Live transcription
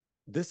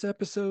This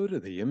episode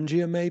of the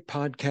MGMA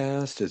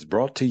podcast is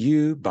brought to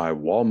you by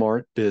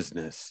Walmart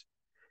Business.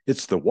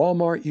 It's the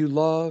Walmart you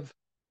love,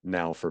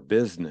 now for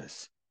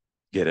business.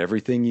 Get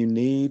everything you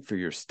need for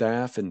your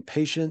staff and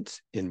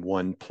patients in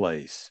one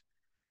place.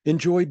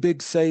 Enjoy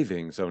big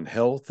savings on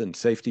health and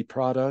safety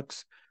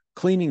products,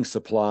 cleaning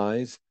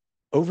supplies,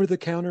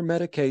 over-the-counter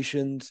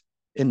medications,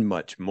 and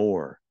much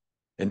more.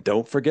 And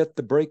don't forget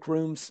the break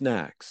room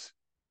snacks.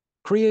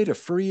 Create a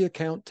free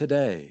account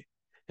today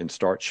and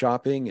start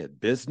shopping at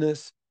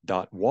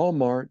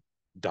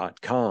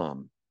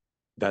business.walmart.com.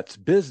 That's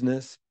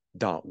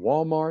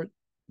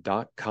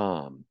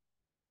business.walmart.com.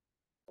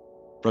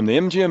 From the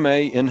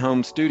MGMA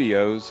in-home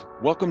studios,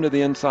 welcome to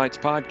the Insights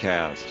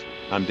Podcast.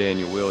 I'm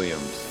Daniel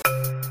Williams.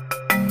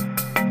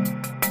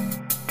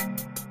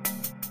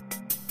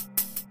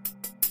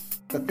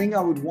 The thing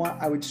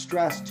I would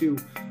stress to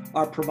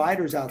our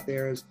providers out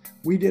there is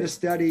we did a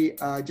study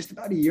just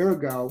about a year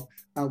ago.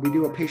 We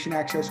do a patient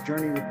access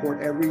journey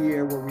report every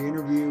year where we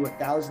interview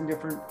 1,000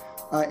 different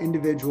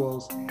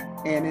individuals.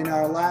 And in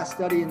our last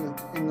study in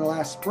the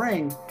last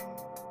spring,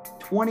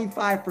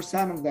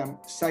 25% of them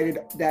cited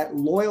that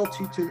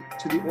loyalty to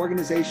the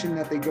organization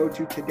that they go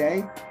to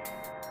today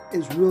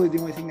is really the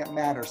only thing that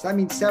matters. That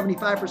means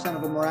 75%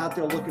 of them are out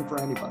there looking for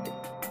anybody.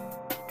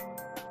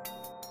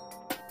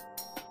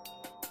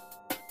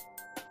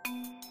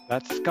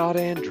 That's Scott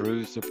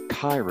Andrews of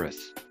Kairos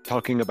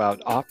talking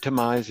about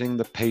optimizing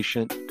the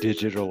patient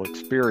digital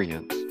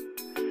experience.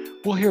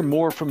 We'll hear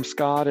more from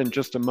Scott in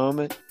just a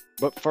moment,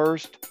 but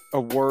first, a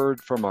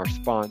word from our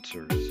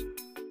sponsors.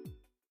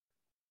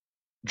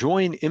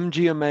 Join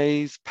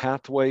MGMA's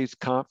Pathways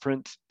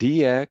Conference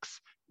DX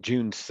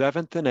June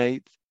 7th and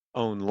 8th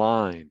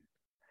online.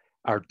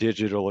 Our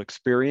digital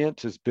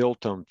experience is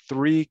built on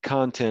 3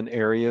 content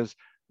areas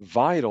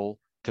vital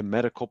to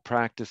medical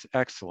practice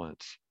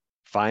excellence: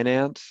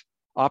 finance,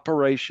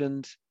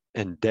 operations,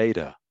 and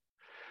data.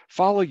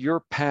 Follow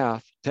your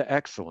path to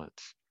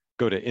excellence.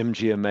 Go to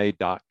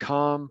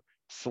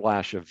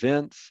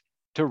mgma.com/events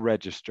to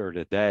register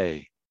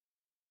today.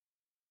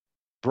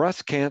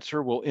 Breast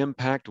cancer will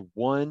impact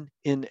 1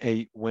 in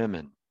 8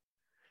 women.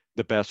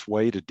 The best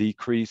way to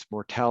decrease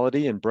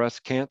mortality in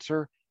breast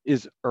cancer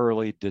is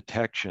early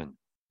detection.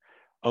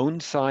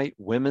 On-site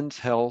Women's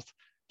Health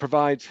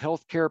provides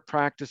healthcare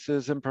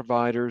practices and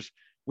providers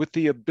with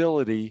the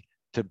ability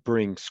to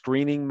bring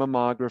screening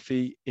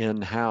mammography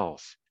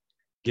in-house,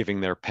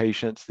 giving their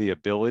patients the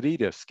ability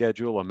to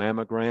schedule a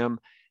mammogram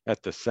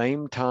at the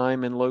same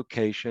time and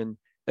location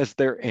as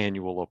their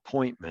annual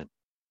appointment.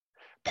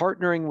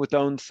 Partnering with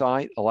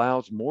On-Site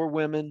allows more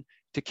women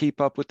to keep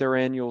up with their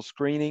annual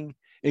screening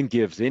and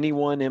gives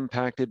anyone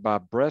impacted by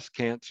breast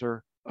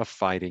cancer a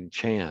fighting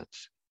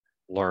chance.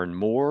 Learn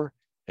more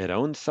at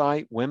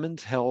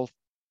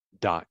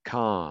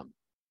onsitewomenshealth.com.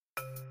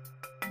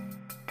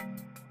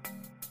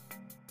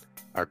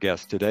 Our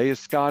guest today is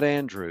Scott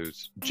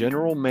Andrews,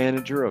 General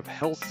Manager of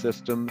Health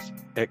Systems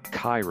at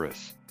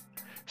Kairos.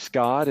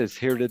 Scott is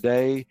here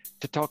today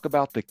to talk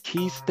about the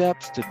key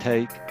steps to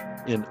take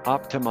in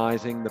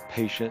optimizing the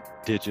patient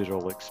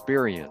digital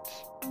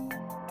experience.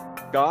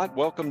 Scott,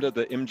 welcome to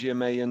the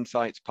MGMA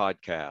Insights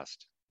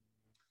podcast.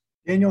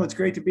 Daniel, it's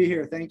great to be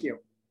here. Thank you.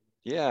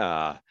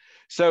 Yeah.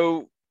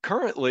 So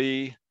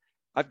currently,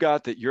 I've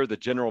got that you're the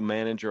General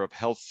Manager of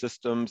Health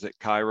Systems at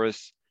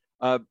Kairos.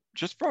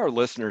 Just for our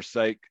listeners'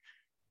 sake,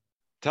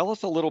 tell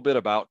us a little bit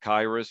about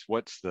Kairos.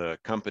 What's the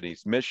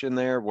company's mission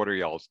there? What are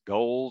y'all's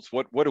goals?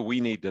 What do we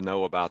need to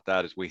know about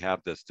that as we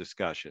have this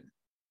discussion?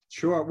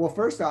 Sure. Well,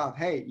 first off,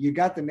 hey, you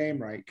got the name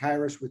right,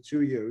 Kairos with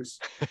 2 U's.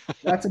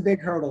 That's a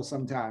big hurdle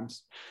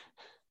sometimes.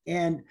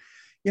 And,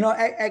 you know,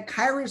 at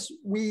Kairos,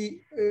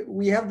 we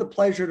have the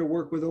pleasure to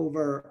work with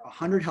over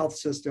 100 health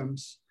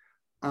systems,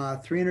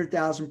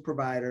 300,000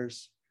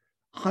 providers,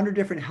 100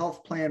 different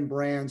health plan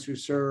brands who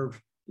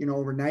serve,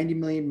 over 90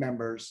 million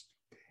members.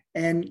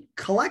 And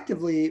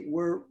collectively,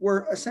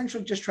 we're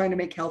essentially just trying to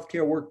make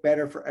healthcare work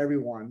better for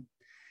everyone.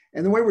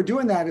 And the way we're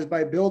doing that is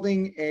by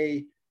building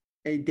a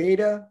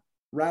data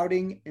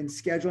routing and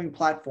scheduling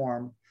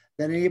platform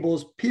that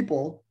enables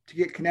people to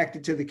get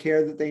connected to the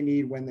care that they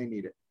need when they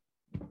need it.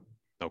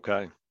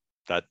 Okay,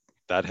 that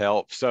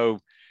helps. So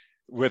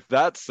with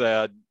that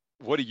said,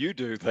 what do you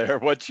do there?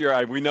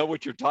 We know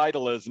what your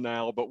title is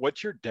now, but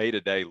what's your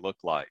day-to-day look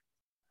like?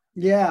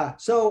 Yeah,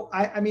 so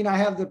I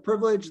have the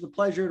privilege, the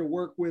pleasure to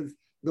work with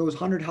those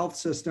 100 health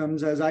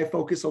systems as I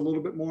focus a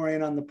little bit more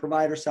in on the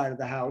provider side of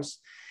the house.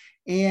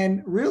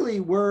 And really,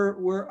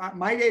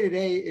 my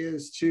day-to-day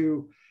is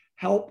to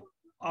help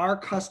our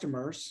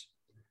customers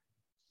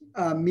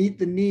meet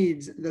the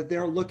needs that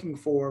they're looking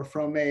for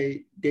from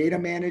a data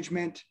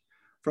management,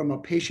 from a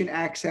patient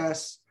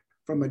access,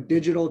 from a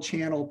digital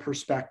channel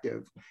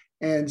perspective.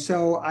 And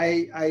so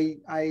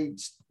I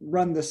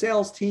run the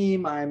sales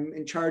team. I'm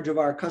in charge of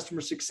our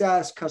customer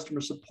success,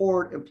 customer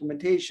support,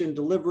 implementation,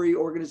 delivery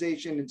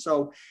organization. And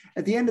so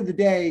at the end of the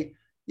day,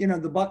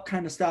 the buck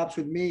kind of stops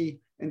with me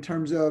in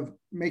terms of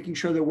making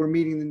sure that we're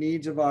meeting the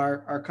needs of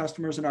our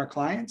customers and our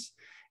clients.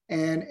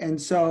 And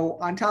so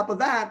on top of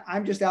that,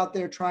 I'm just out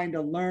there trying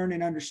to learn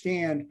and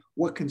understand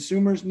what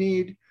consumers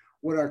need,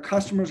 what our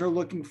customers are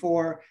looking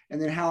for,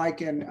 and then how I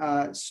can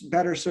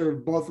better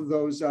serve both of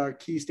those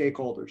key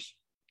stakeholders.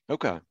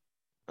 Okay.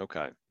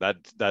 Okay.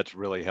 That's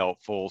really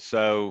helpful.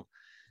 So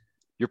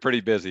you're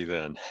pretty busy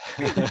then.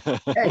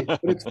 Hey,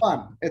 but it's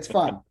fun. It's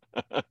fun.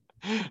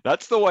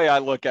 That's the way I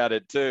look at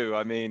it too.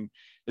 I mean,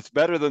 it's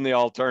better than the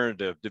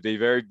alternative to be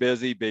very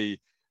busy,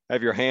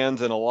 have your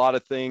hands in a lot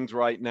of things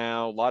right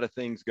now, a lot of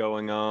things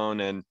going on.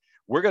 And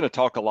we're going to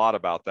talk a lot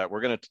about that.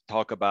 We're going to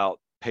talk about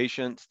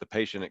patients, the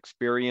patient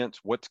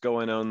experience, what's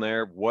going on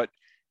there, what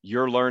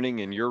you're learning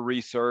in your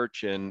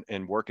research and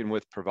working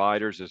with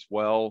providers as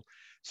well.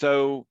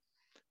 So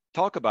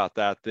talk about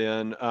that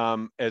then.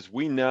 As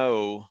we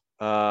know,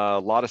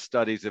 a lot of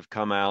studies have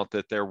come out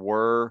that there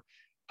were,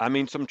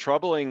 some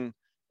troubling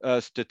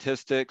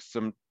statistics,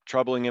 some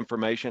troubling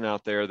information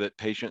out there that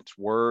patients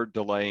were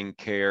delaying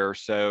care.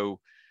 So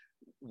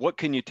what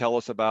can you tell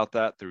us about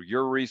that through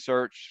your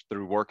research,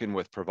 through working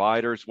with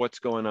providers? What's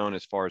going on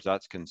as far as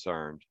that's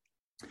concerned?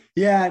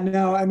 Yeah,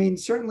 no, I mean,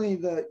 certainly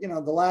the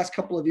last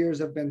couple of years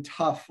have been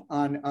tough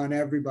on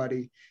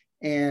everybody.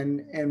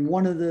 And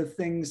one of the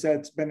things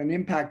that's been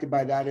impacted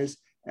by that is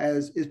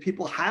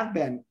people have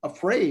been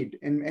afraid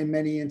in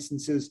many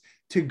instances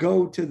to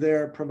go to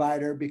their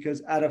provider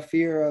because out of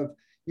fear of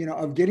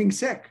getting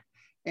sick.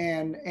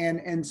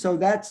 And so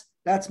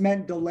that's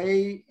meant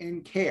delay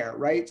in care,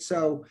 right?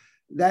 So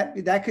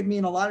that could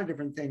mean a lot of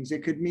different things.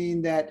 It could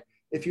mean that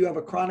if you have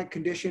a chronic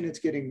condition, it's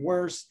getting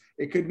worse.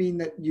 It could mean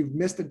that you've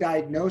missed a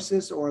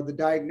diagnosis, or the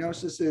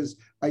diagnosis is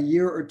a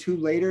year or two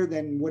later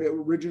than what it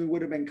originally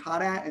would have been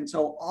caught at. And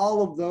so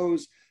all of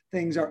those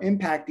things are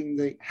impacting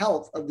the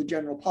health of the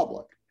general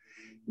public.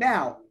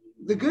 Now,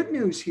 the good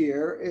news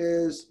here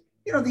is,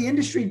 the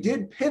industry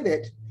did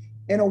pivot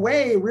in a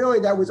way really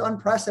that was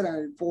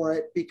unprecedented for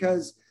it,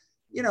 because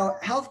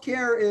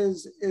healthcare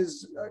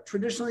is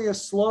traditionally a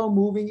slow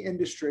moving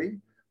industry.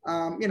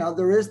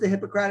 There is the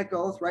Hippocratic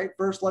Oath, right?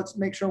 First, let's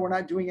make sure we're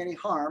not doing any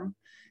harm.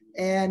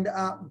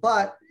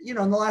 But in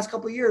the last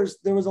couple of years,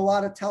 there was a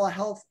lot of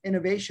telehealth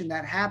innovation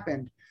that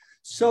happened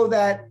so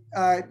that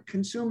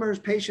consumers,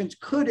 patients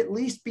could at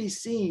least be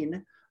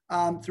seen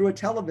through a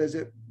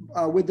televisit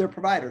with their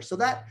provider. So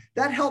that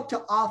helped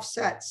to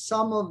offset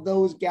some of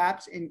those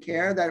gaps in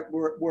care that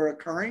were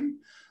occurring.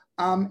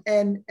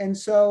 And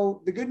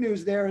so the good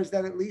news there is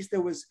that at least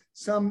there was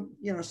some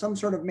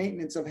sort of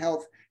maintenance of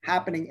health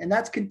happening, and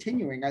that's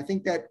continuing. I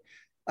think that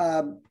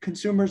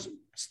consumers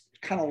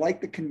kind of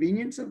like the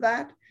convenience of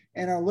that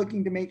and are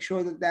looking to make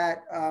sure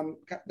that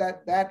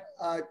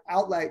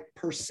outlet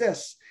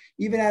persists,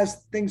 even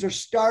as things are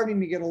starting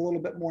to get a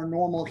little bit more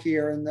normal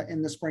here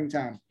in the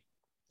springtime.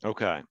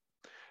 Okay.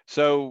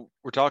 So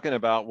we're talking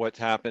about what's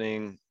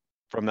happening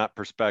from that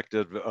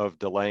perspective of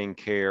delaying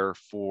care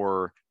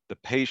for the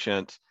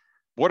patient.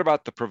 What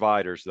about the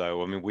providers,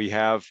 though? I mean, we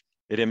have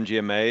at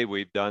MGMA,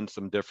 we've done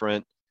some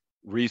different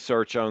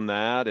research on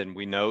that, and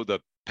we know the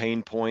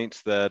pain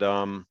points that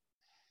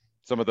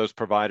some of those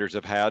providers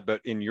have had.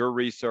 But in your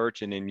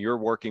research and in your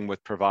working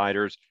with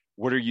providers,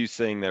 what are you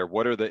seeing there?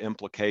 What are the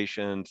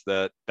implications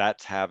that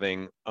that's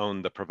having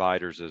on the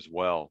providers as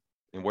well?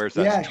 And where is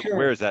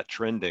that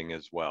trending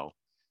as well?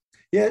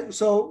 Yeah,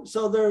 so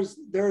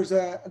there's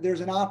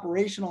an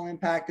operational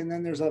impact, and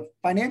then there's a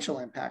financial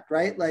impact,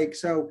 right? Like,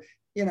 so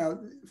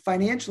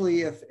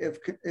financially,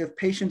 if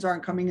patients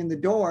aren't coming in the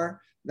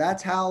door,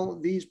 that's how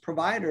these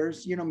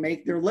providers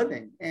make their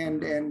living,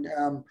 and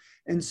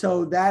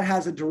so that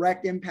has a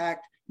direct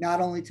impact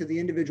not only to the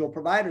individual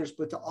providers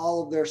but to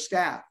all of their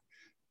staff.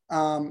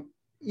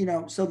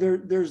 So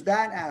there's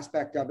that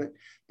aspect of it.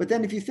 But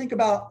then if you think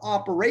about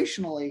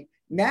operationally,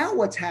 now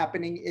what's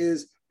happening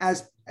is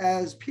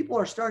as people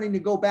are starting to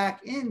go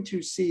back in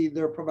to see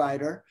their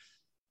provider,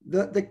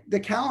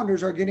 the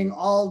calendars are getting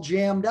all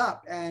jammed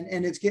up,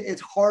 and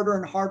it's harder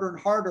and harder and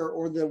harder,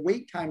 or the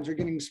wait times are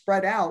getting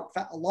spread out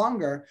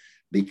longer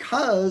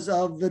because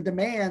of the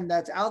demand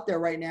that's out there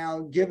right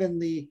now, given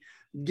the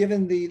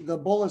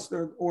bullets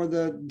or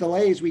the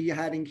delays we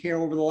had in care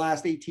over the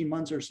last 18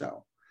 months or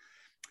so.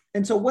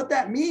 And so what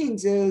that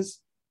means is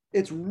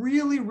it's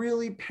really,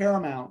 really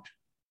paramount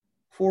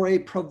for a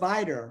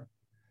provider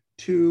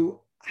to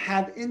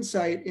have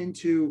insight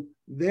into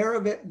their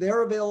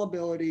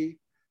availability,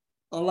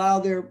 allow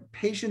their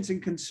patients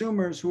and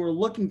consumers who are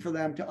looking for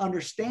them to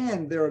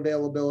understand their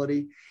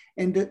availability,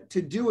 and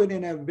to do it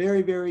in a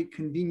very, very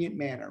convenient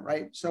manner,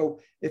 right? So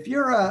if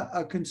you're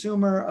a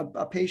consumer,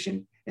 a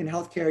patient in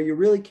healthcare, you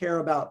really care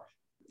about,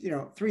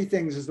 three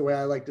things is the way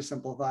I like to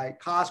simplify: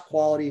 cost,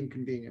 quality, and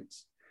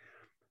convenience.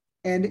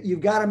 And you've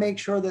got to make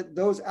sure that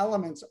those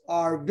elements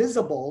are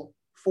visible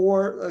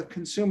for a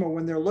consumer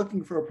when they're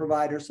looking for a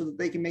provider, so that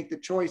they can make the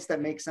choice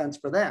that makes sense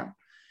for them.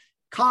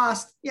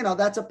 Cost,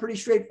 that's a pretty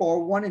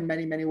straightforward one in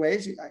many, many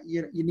ways.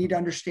 You need to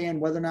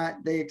understand whether or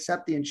not they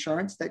accept the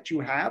insurance that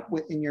you have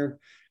within your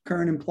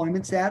current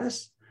employment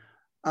status.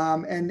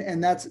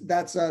 And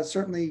that's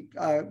certainly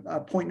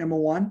point number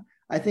one.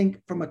 I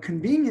think from a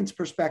convenience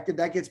perspective,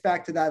 that gets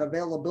back to that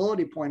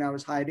availability point I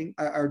was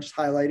just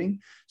highlighting.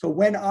 So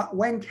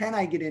when can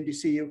I get in to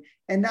see you?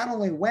 And not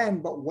only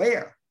when, but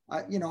where?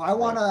 I don't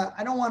want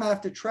to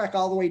have to trek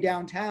all the way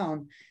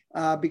downtown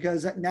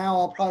because now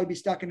I'll probably be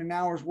stuck in an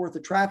hour's worth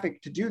of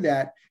traffic to do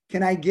that.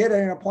 Can I get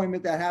an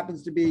appointment that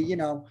happens to be,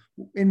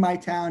 in my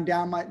town,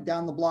 down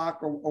the block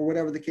or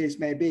whatever the case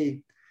may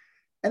be?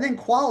 And then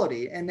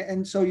quality.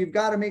 And so you've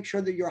got to make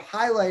sure that you're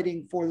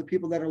highlighting for the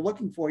people that are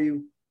looking for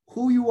you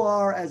who you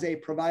are as a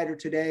provider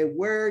today,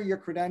 where are you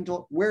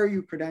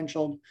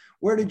credentialed,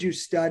 where did you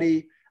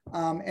study,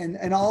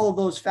 and all of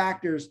those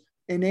factors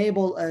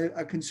enable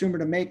a consumer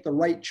to make the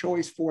right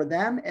choice for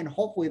them. And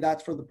hopefully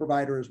that's for the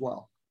provider as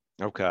well.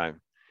 Okay.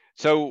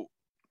 So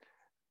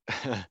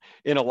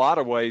in a lot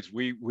of ways,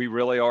 we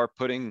really are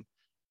putting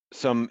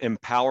some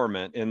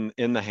empowerment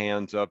in the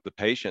hands of the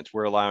patients.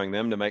 We're allowing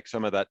them to make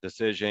some of that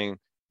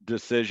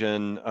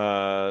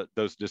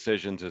those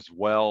decisions as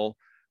well.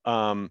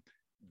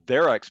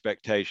 Their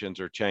expectations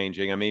are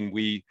changing. I mean,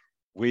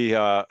 we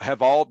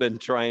have all been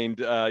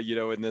trained,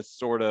 in this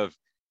sort of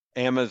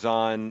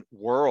Amazon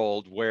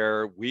world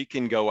where we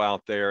can go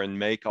out there and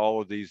make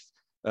all of these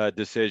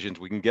decisions.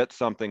 We can get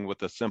something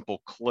with a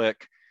simple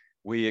click.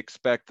 We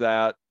expect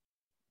that,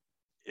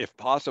 if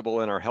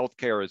possible, in our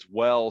healthcare as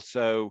well.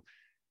 So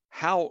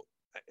how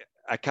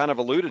I kind of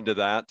alluded to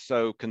that.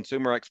 So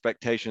consumer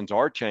expectations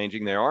are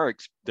changing.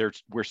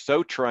 We're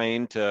so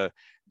trained to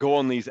go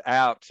on these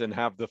apps and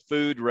have the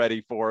food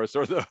ready for us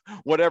or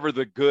whatever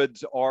the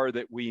goods are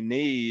that we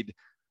need.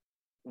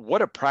 What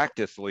do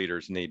practice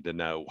leaders need to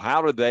know?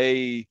 How do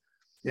they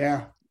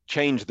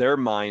change their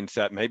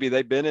mindset? Maybe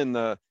they've been in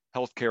the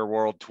healthcare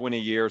world 20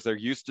 years. They're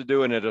used to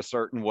doing it a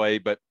certain way,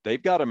 but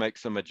they've got to make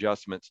some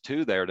adjustments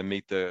too there to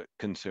meet the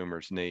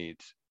consumer's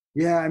needs.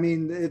 Yeah, I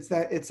mean, it's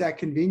that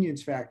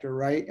convenience factor,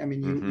 right? I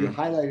mean, you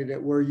highlighted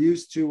it. We're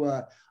used to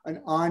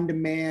an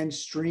on-demand,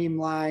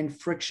 streamlined,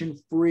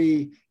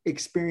 friction-free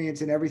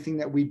experience in everything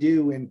that we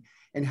do, and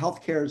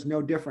healthcare is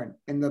no different.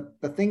 And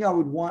the thing I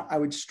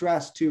would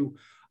stress to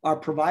our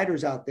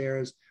providers out there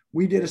is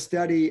we did a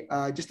study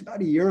just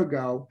about a year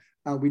ago.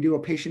 We do a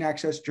patient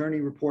access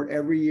journey report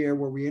every year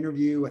where we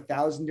interview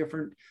 1,000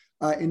 different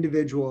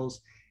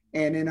individuals.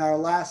 And in our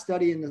last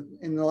study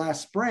in the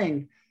last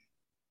spring,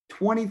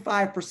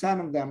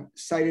 25% of them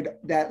cited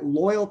that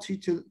loyalty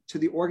to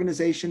the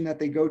organization that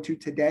they go to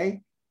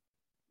today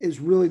is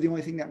really the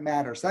only thing that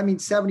matters. That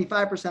means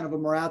 75% of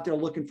them are out there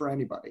looking for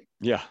anybody.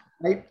 Yeah.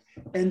 Right.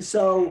 And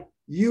so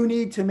you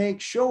need to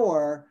make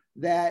sure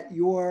that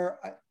you're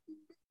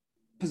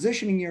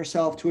positioning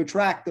yourself to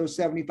attract those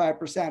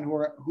 75%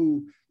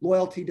 who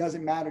loyalty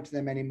doesn't matter to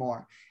them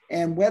anymore.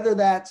 And whether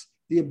that's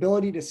the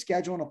ability to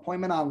schedule an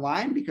appointment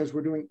online because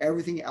we're doing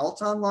everything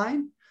else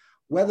online,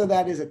 whether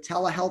that is a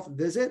telehealth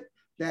visit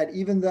that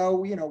even though,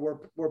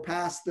 we're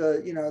past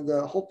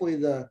hopefully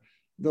the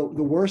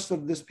worst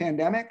of this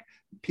pandemic,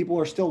 people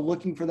are still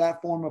looking for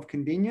that form of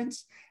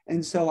convenience.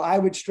 And so I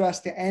would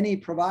stress to any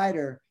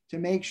provider to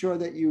make sure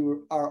that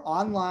you are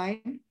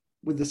online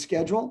with the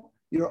schedule,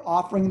 you're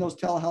offering those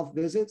telehealth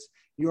visits,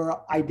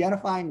 you're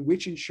identifying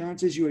which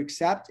insurances you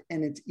accept,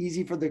 and it's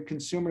easy for the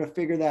consumer to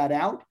figure that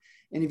out.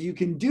 And if you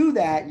can do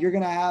that, you're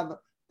going to have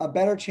a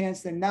better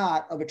chance than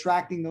not of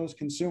attracting those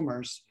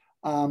consumers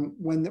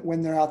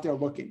when they're out there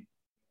looking.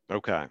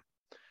 Okay.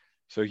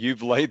 So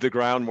you've laid the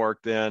groundwork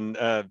then.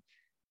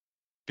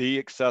 Be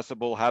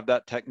accessible, have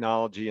that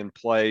technology in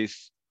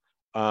place.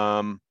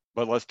 But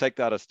let's take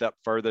that a step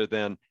further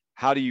then.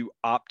 How do you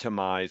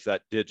optimize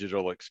that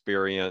digital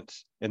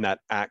experience and that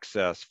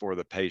access for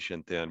the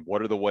patient then?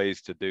 What are the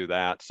ways to do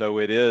that? So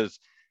it is,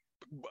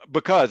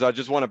 because I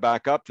just want to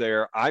back up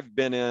there. I've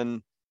been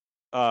in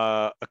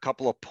a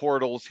couple of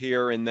portals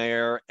here and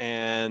there,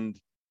 and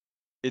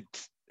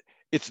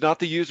it's not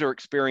the user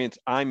experience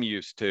I'm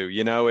used to.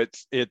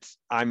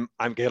 I'm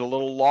getting a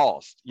little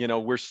lost.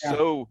 We're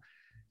so,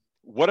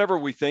 whatever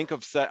we think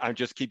of I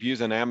just keep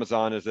using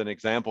Amazon as an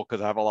example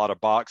because I have a lot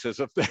of boxes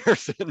of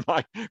theirs in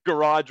my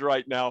garage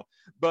right now,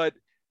 but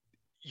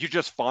you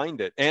just find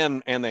it,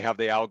 and they have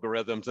the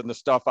algorithms and the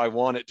stuff I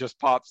want, it just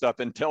pops up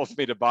and tells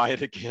me to buy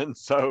it again.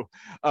 So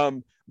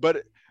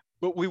but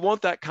we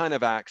want that kind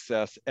of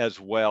access as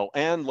well.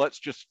 And let's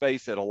just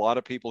face it, a lot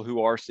of people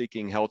who are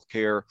seeking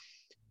healthcare,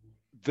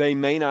 they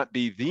may not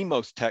be the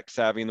most tech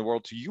savvy in the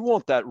world. So you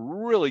want that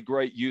really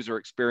great user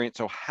experience.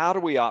 So how do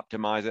we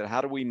optimize it?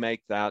 How do we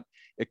make that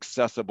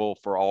accessible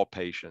for all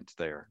patients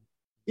there?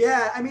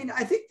 Yeah, I mean,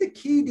 I think the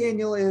key,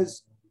 Daniel,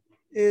 is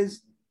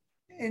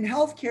in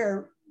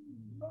healthcare,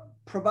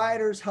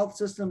 providers, health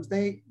systems,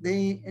 they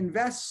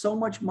invest so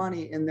much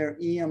money in their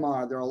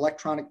EMR, their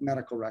electronic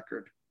medical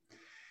record.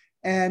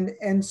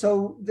 And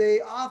so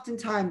they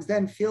oftentimes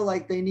then feel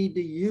like they need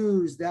to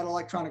use that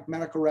electronic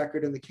medical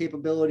record and the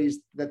capabilities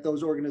that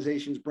those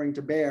organizations bring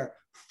to bear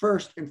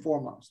first and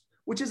foremost,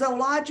 which is a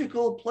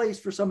logical place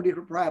for somebody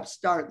to perhaps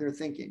start their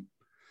thinking.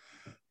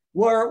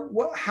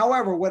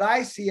 However, what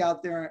I see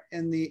out there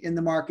in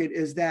the market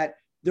is that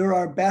there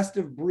are best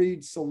of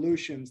breed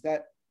solutions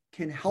that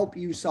can help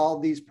you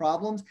solve these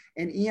problems.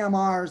 And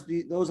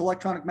EMRs, those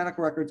electronic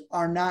medical records,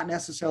 are not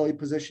necessarily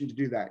positioned to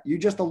do that. You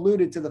just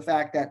alluded to the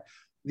fact that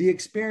the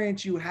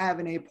experience you have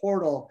in a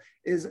portal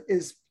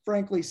is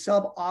frankly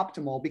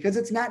suboptimal because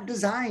it's not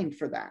designed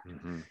for that.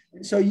 Mm-hmm.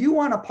 And so you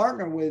want to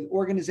partner with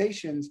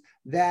organizations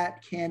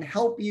that can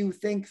help you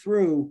think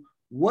through,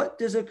 what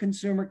does a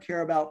consumer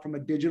care about from a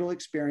digital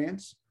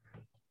experience?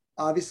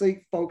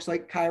 Obviously, folks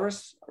like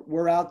Kairos,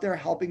 we're out there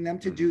helping them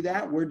to do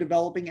that. We're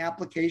developing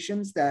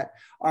applications that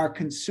are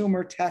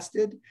consumer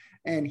tested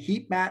and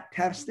heat map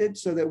tested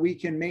so that we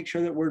can make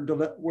sure that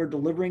we're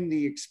delivering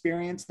the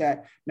experience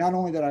that not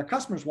only that our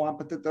customers want,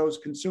 but that those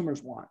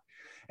consumers want.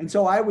 And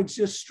so I would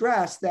just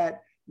stress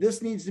that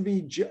this needs to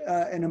be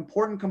an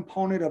important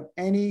component of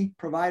any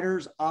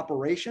provider's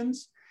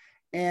operations.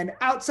 And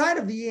outside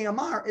of the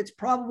EMR, it's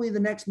probably the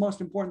next most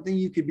important thing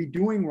you could be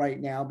doing right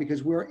now,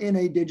 because we're in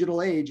a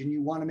digital age and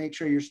you want to make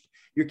sure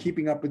you're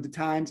keeping up with the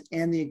times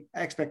and the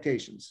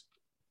expectations.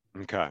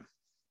 Okay.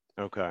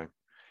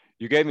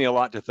 You gave me a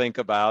lot to think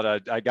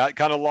about. I got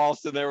kind of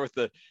lost in there with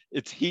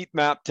it's heat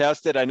map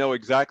tested. I know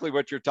exactly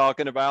what you're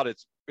talking about.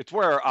 It's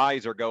where our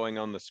eyes are going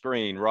on the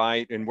screen,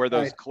 right? And where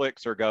those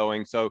clicks are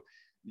going. So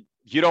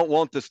you don't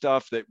want the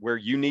stuff that where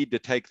you need to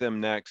take them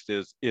next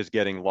is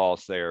getting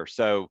lost there.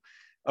 So,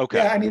 okay.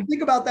 Yeah, I mean,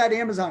 think about that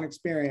Amazon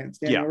experience,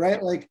 Daniel,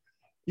 right? Like,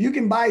 you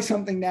can buy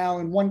something now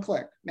in one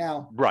click.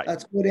 Now,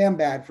 that's good and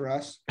bad for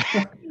us.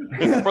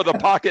 For the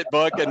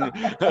pocketbook, and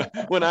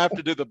when I have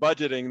to do the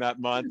budgeting that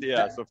month,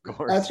 yes, of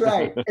course. That's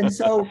right. And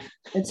so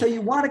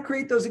you want to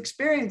create those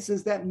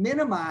experiences that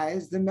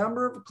minimize the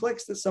number of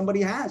clicks that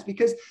somebody has,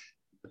 because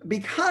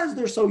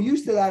they're so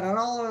used to that on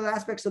all other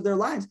aspects of their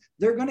lives,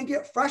 they're going to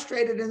get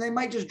frustrated and they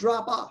might just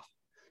drop off,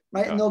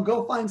 right? And they'll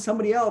go find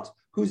somebody else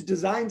who's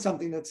designed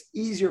something that's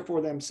easier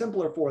for them,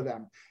 simpler for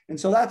them. And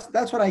so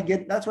that's what I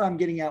get. That's what I'm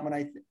getting at when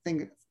I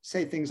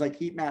say things like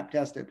heat map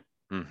tested.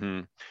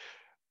 Mm-hmm.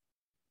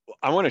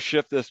 I want to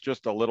shift this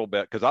just a little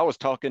bit, because I was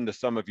talking to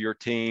some of your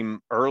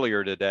team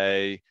earlier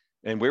today,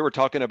 and we were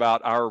talking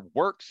about our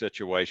work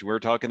situation. We were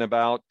talking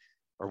about,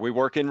 are we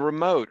working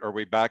remote? Are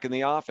we back in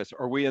the office?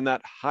 Are we in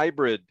that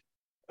hybrid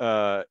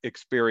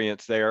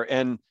experience there?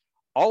 And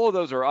all of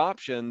those are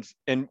options.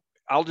 And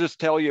I'll just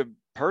tell you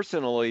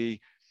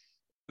personally,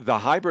 the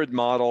hybrid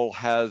model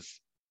has,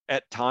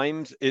 at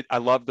times, I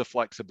love the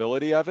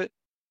flexibility of it,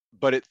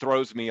 but it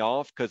throws me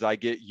off because I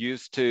get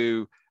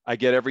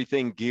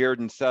everything geared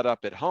and set up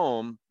at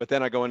home, but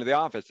then I go into the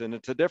office and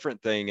it's a different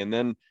thing. And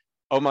then,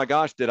 oh my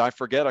gosh, did I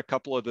forget a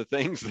couple of the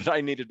things that I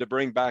needed to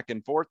bring back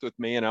and forth with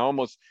me? And I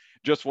almost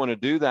just want to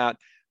do that.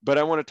 But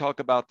I want to talk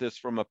about this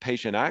from a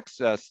patient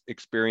access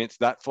experience.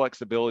 That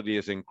flexibility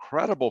is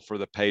incredible for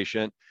the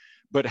patient,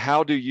 but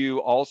how do you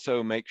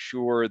also make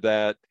sure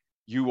that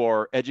you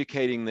are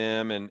educating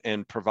them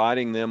and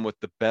providing them with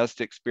the best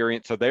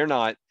experience, so they're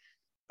not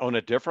on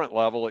a different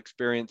level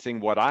experiencing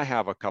what I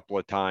have a couple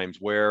of times,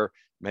 where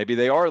maybe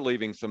they are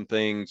leaving some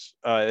things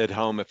at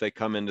home if they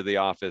come into the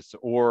office,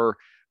 or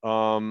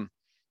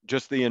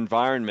just the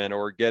environment,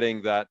 or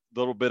getting that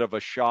little bit of a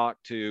shock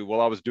to,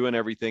 well, I was doing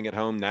everything at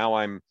home, now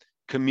I'm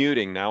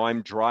commuting, now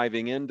I'm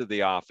driving into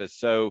the office.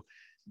 So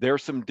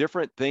there's some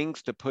different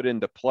things to put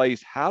into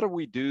place. How do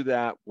we do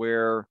that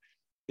where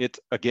it's,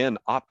 again,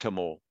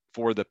 optimal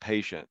for the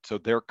patient, so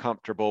they're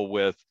comfortable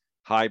with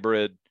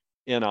hybrid,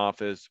 in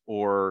office,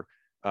 or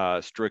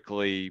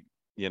strictly,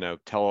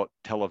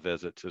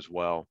 televisits as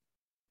well?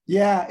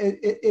 Yeah,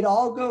 it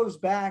all goes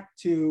back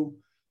to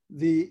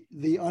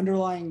the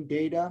underlying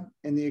data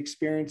and the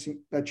experience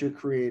that you're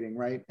creating,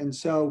 right? And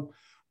so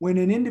when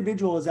an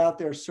individual is out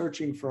there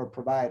searching for a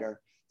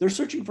provider, they're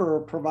searching for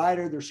a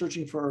provider, they're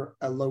searching for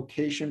a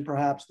location,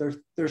 perhaps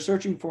they're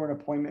searching for an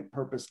appointment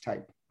purpose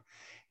type.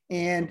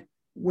 And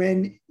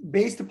when,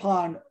 based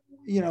upon,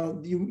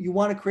 you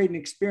want to create an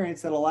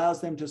experience that allows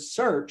them to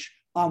search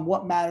on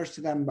what matters to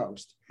them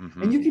most.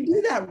 Mm-hmm. And you can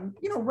do that,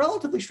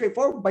 relatively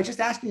straightforward by just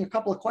asking a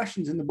couple of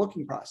questions in the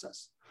booking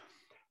process.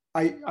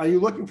 Are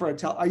you looking for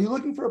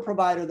a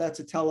provider that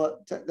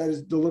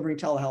is delivering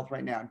telehealth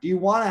right now? Do you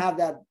want to have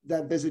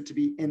that visit to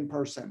be in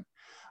person?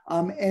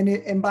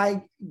 And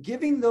by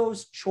giving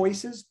those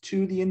choices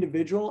to the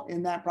individual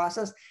in that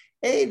process,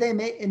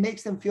 it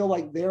makes them feel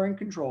like they're in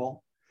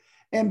control.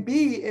 And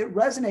B, it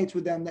resonates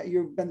with them that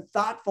you've been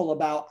thoughtful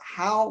about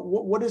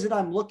what is it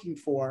I'm looking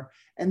for?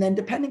 And then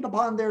depending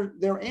upon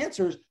their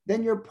answers,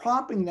 then you're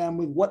prompting them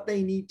with what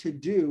they need to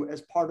do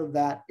as part of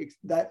that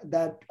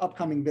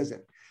upcoming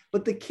visit.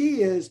 But the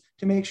key is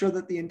to make sure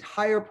that the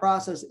entire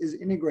process is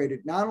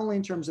integrated, not only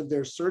in terms of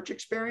their search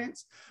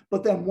experience,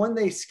 but then when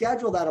they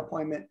schedule that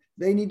appointment,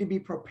 they need to be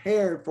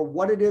prepared for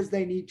what it is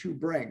they need to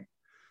bring.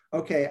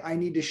 Okay, I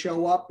need to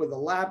show up with a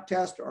lab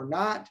test or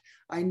not.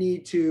 I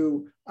need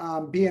to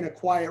be in a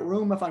quiet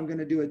room if I'm going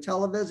to do a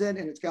televisit,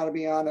 and it's got to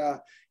be on an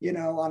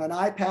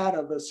iPad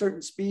of a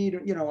certain speed.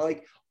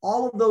 Like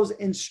all of those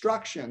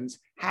instructions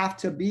have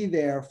to be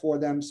there for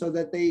them so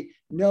that they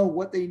know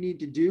what they need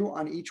to do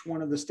on each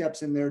one of the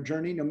steps in their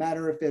journey, no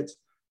matter if it's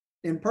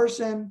in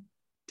person,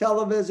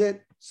 televisit,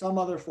 some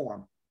other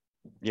form.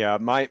 Yeah,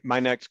 my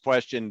next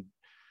question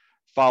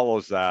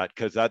follows that,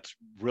 because that's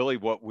really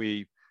what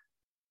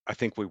I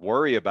think we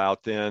worry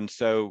about then.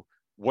 So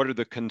what are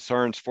the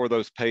concerns for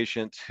those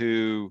patients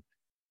who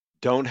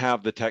don't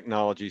have the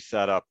technology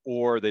set up,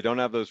 or they don't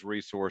have those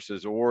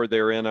resources, or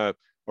they're in a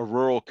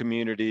rural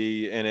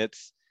community and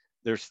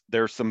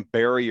there's some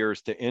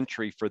barriers to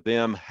entry for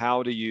them?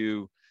 How do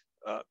you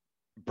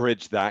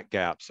bridge that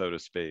gap, so to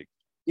speak?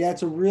 Yeah,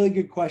 it's a really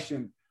good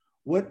question.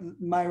 What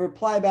my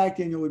reply back,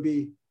 Daniel, would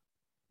be,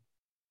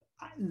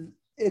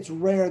 it's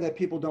rare that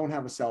people don't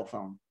have a cell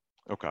phone.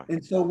 Okay.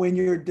 And so when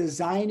you're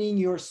designing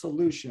your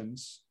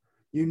solutions,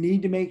 you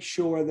need to make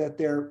sure that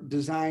they're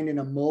designed in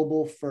a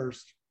mobile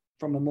first,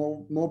 from a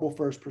mobile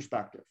first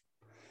perspective.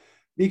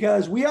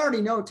 Because we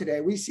already know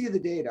today, we see the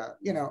data,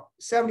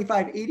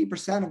 75,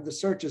 80% of the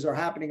searches are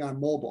happening on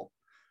mobile,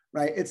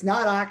 right? It's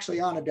not actually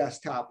on a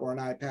desktop or an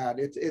iPad.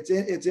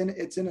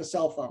 It's in a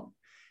cell phone.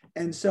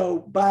 And so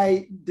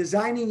by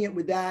designing it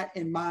with that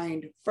in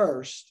mind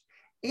first,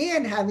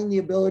 and having the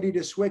ability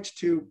to switch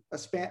to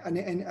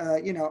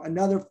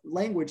another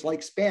language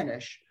like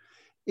Spanish,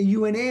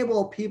 you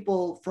enable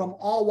people from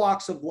all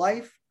walks of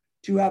life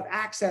to have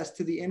access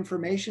to the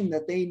information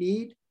that they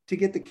need to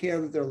get the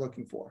care that they're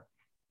looking for.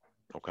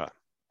 Okay.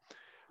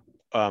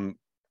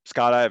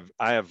 Scott,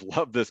 I have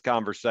loved this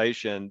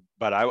conversation,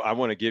 but I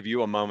want to give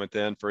you a moment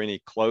then for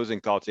any closing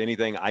thoughts.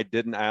 Anything I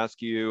didn't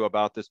ask you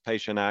about this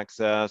patient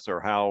access, or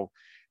how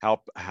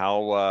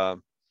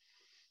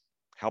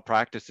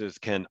practices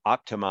can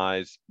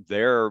optimize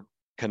their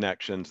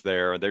connections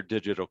there, their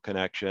digital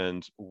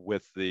connections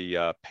with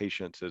the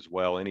patients as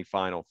well. Any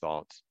final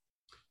thoughts?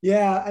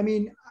 Yeah, I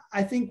mean,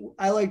 I think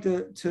I like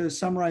to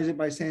summarize it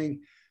by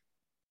saying,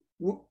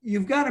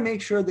 you've got to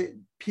make sure that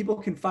people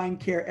can find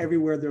care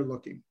everywhere they're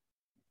looking.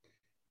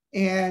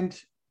 And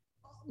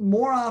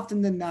more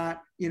often than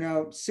not,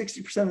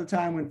 60% of the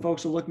time when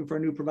folks are looking for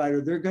a new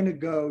provider, they're going to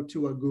go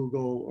to a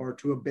Google or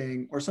to a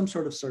Bing or some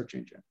sort of search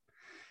engine.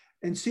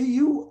 And so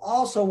you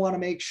also want to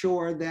make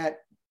sure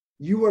that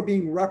you are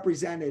being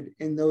represented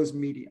in those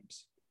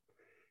mediums.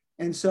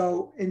 And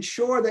so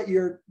ensure that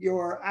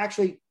you're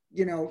actually,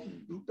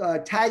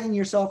 tagging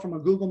yourself from a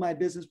Google My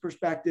Business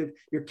perspective.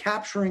 You're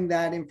capturing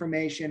that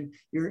information.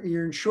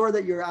 You're ensure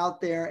that you're out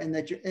there and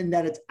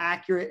that it's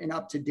accurate and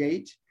up to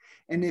date.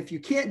 And if you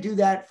can't do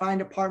that,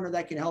 find a partner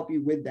that can help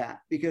you with that,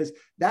 because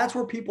that's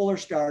where people are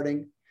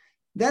starting.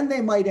 Then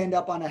they might end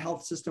up on a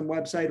health system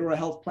website or a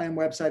health plan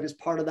website as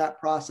part of that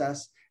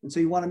process. And so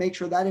you want to make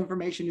sure that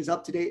information is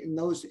up to date in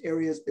those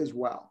areas as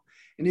well.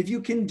 And if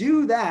you can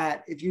do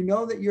that, if you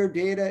know that your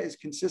data is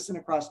consistent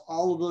across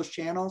all of those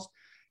channels,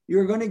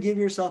 you're going to give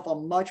yourself a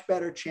much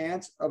better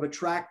chance of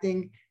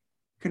attracting,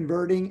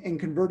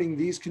 converting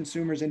these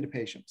consumers into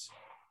patients.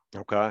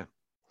 Okay.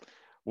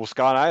 Well,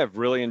 Scott, I have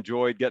really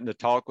enjoyed getting to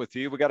talk with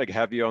you. We got to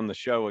have you on the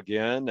show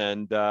again.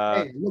 And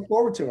hey, look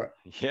forward to it.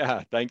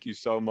 Yeah, thank you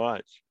so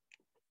much.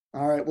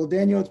 All right. Well,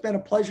 Daniel, it's been a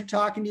pleasure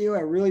talking to you.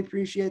 I really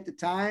appreciate the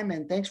time,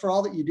 and thanks for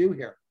all that you do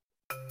here.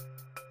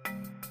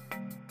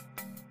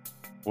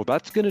 Well,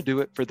 that's going to do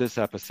it for this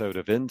episode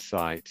of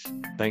Insights.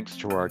 Thanks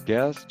to our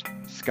guest,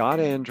 Scott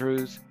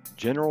Andrews,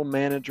 General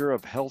Manager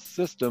of Health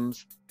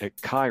Systems at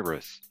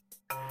Kairos.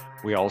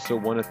 We also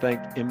want to thank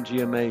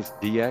MGMA's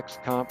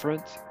DX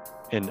Conference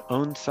and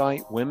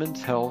OnSite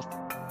Women's Health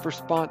for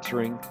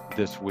sponsoring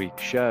this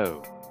week's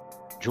show.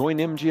 Join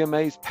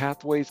MGMA's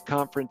Pathways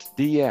Conference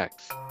DX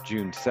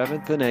June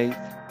 7th and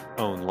 8th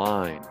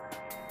online.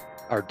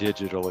 Our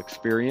digital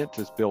experience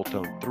is built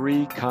on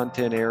 3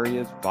 content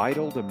areas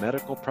vital to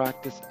medical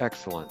practice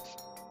excellence: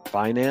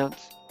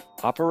 finance,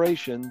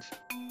 operations,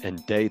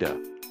 and data.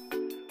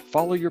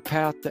 Follow your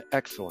path to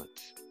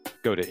excellence.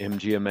 Go to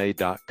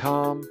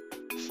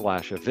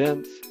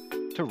mgma.com/events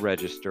to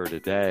register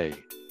today.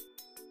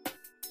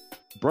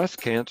 Breast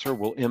cancer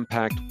will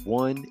impact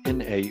 1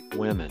 in 8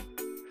 women.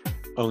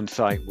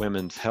 OnSite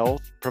Women's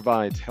Health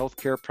provides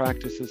healthcare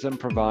practices and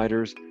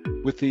providers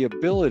with the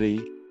ability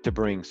to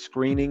bring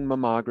screening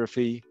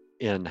mammography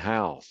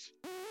in-house.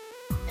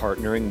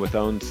 Partnering with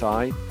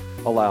OnSite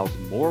allows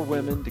more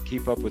women to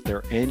keep up with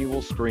their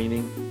annual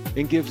screening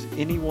and gives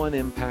anyone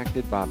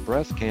impacted by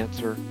breast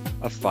cancer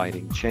a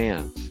fighting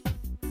chance.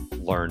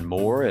 Learn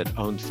more at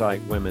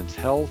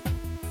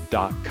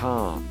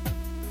onsitewomenshealth.com.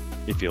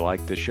 If you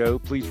like the show,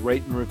 please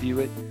rate and review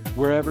it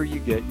wherever you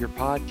get your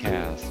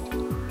podcast.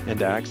 And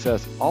to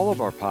access all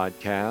of our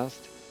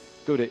podcasts,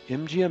 go to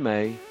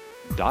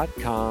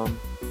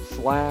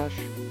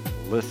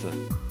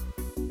mgma.com/listen.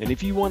 And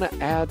if you want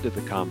to add to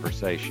the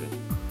conversation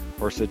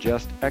or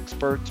suggest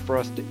experts for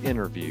us to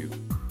interview,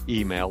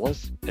 email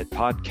us at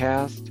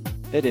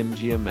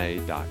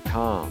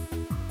podcast@mgma.com.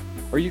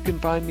 Or you can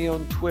find me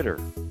on Twitter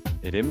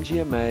at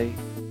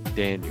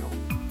mgma.daniel.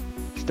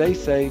 Stay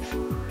safe,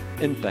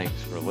 and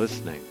thanks for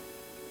listening.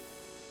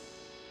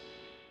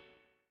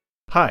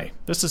 Hi,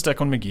 this is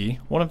Declan McGee,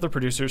 one of the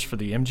producers for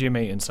the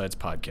MGMA Insights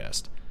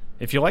podcast.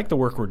 If you like the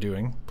work we're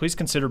doing, please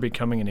consider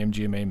becoming an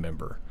MGMA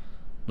member.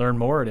 Learn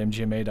more at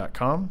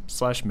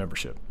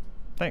mgma.com/membership.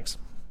 Thanks.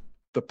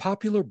 The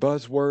popular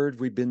buzzword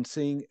we've been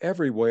seeing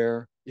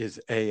everywhere is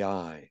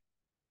AI.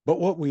 But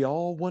what we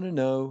all want to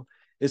know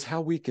is how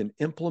we can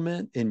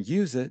implement and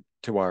use it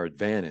to our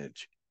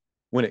advantage.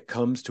 When it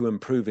comes to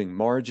improving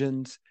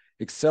margins,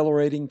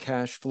 accelerating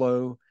cash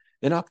flow,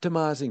 and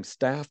optimizing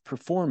staff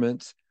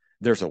performance,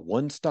 there's a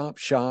one-stop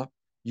shop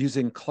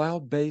using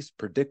cloud-based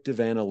predictive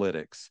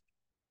analytics.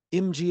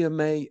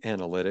 MGMA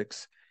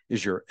Analytics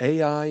is your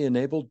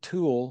AI-enabled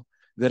tool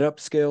that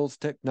upscales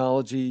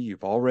technology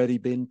you've already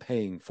been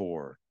paying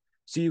for,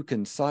 so you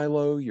can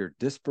silo your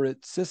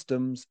disparate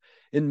systems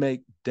and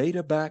make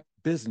data-backed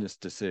business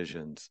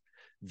decisions.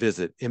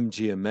 Visit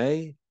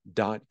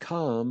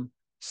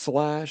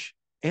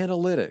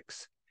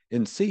mgma.com/analytics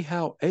and see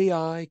how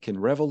AI can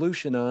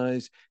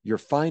revolutionize your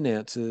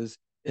finances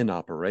and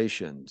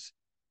operations.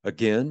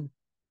 Again,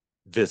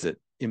 visit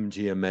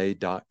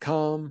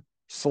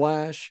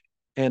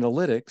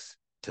mgma.com/analytics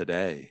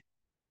today.